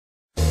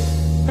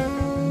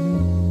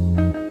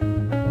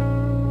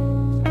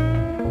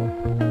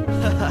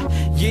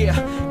Yeah,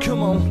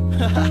 come on.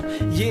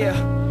 Yeah,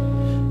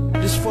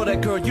 this for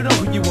that girl, you know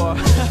who you are.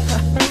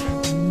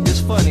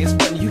 It's funny,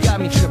 you got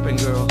me tripping,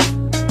 girl.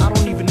 I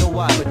don't even know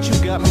why, but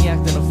you got me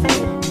acting a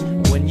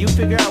fool. When you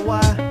figure out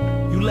why,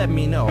 you let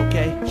me know,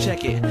 okay?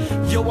 Check it.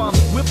 Yo, I'm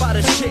whip out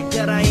a chick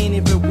that I ain't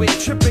even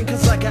with. Tripping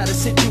cause I got a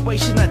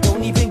situation I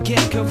don't even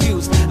get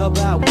confused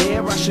about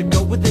where I should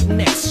go with it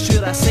next.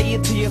 Should I say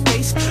it to your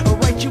face or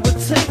write you a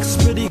text?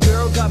 Pretty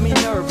girl got me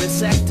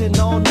nervous, acting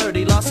all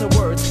nerdy, lots of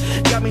words.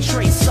 Got me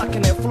straight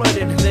sucking and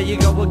flirting. There you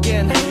go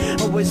again,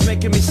 always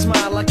making me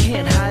smile, I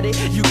can't hide it.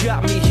 You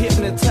got me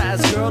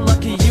hypnotized, girl,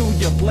 lucky you.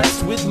 You're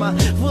blessed with my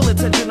full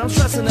attention. I'm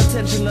stressing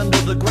attention under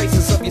the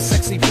graces of your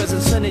sexy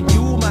presence. Sending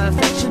you my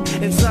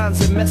affection in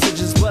signs and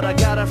messages, but I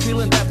got a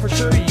feeling that for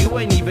sure you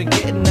ain't even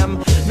getting. I'm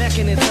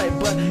macking it tight,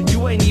 but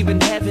you ain't even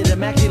having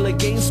immaculate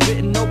game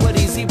spitting.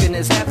 Nobody's even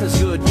as half as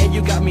good. Yeah,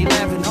 you got me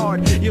laughing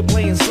hard. You're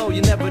playing slow,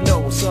 you never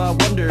know. So I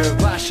wonder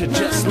if I should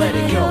just let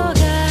it go.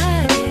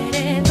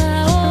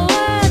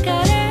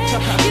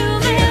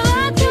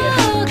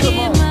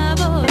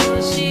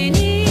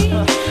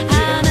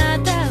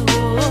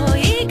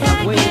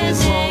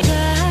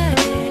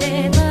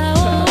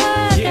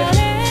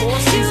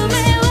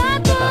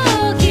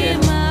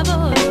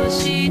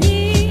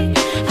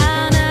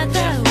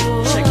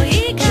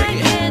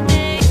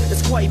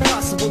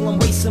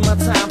 My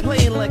time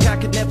playing like I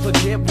could never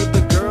get with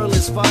a girl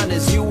as fine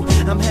as you.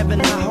 I'm having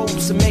high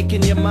hopes of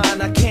making your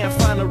mind. I can't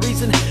find a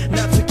reason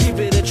not to give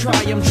it a try.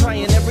 I'm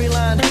trying every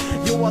line.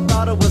 Yo, I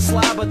thought it was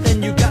sly, but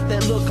then you got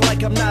that look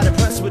like I'm not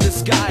impressed with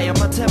this guy.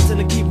 I'm attempting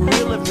to keep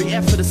real every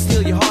effort to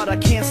steal your heart. I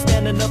can't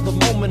stand another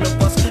moment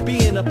of us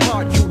being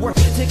apart. You were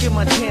taking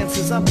my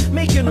chances. I'm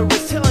making a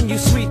risk, telling you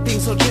sweet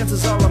things, so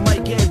chances are I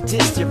might get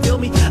dissed. You feel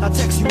me? I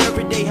text you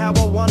every day how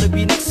I wanna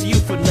be next to you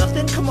for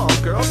nothing. Come on,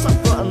 girl, stop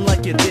fronting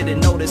like you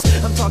didn't notice.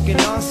 I'm talking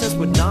nonsense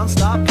with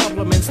non-stop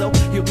compliments, though.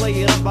 You play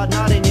it up by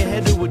nodding your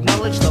head to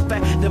acknowledge the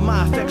fact that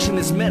my affection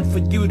is meant for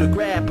you to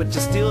grab, but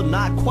you're still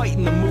not quite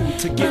in the mood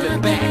to give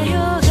it back.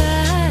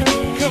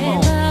 Come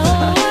on.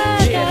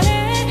 Yeah.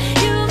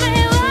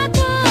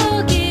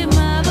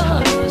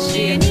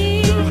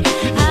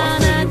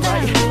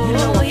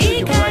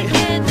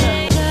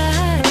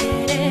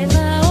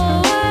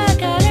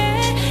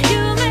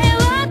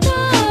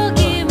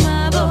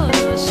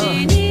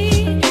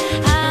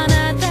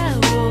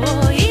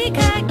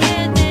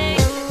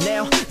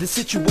 The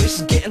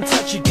situation's getting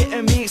touchy,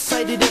 getting me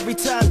excited every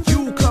time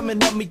you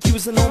coming at me,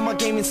 using all my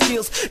gaming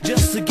skills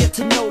just to get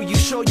to know you.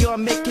 Show you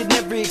I'm making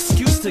every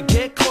excuse to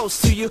get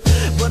close to you,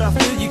 but I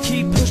feel you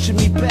keep pushing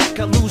me back.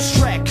 I lose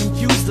track,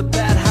 confused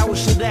about how I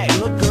should act.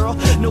 Look, girl,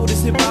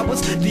 notice if I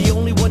was the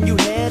only one you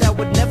had, I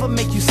would never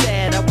make you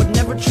sad, I would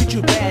never treat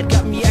you bad.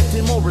 Got me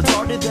acting more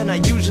retarded than I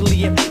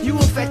usually am. You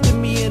affected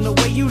me in a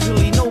way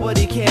usually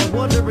nobody can.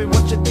 Wondering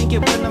what you're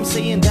thinking when I'm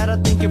saying that I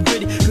think you're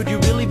pretty. Could you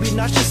really be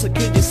nice, or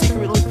could you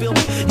secretly feel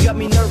me? You got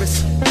me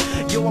nervous,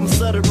 yo, I'm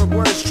stuttering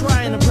words,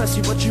 trying to impress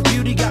you, but your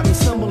beauty got me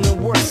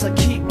stumbling worse. I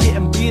keep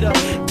getting beat up,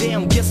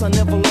 damn, guess I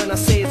never learned. I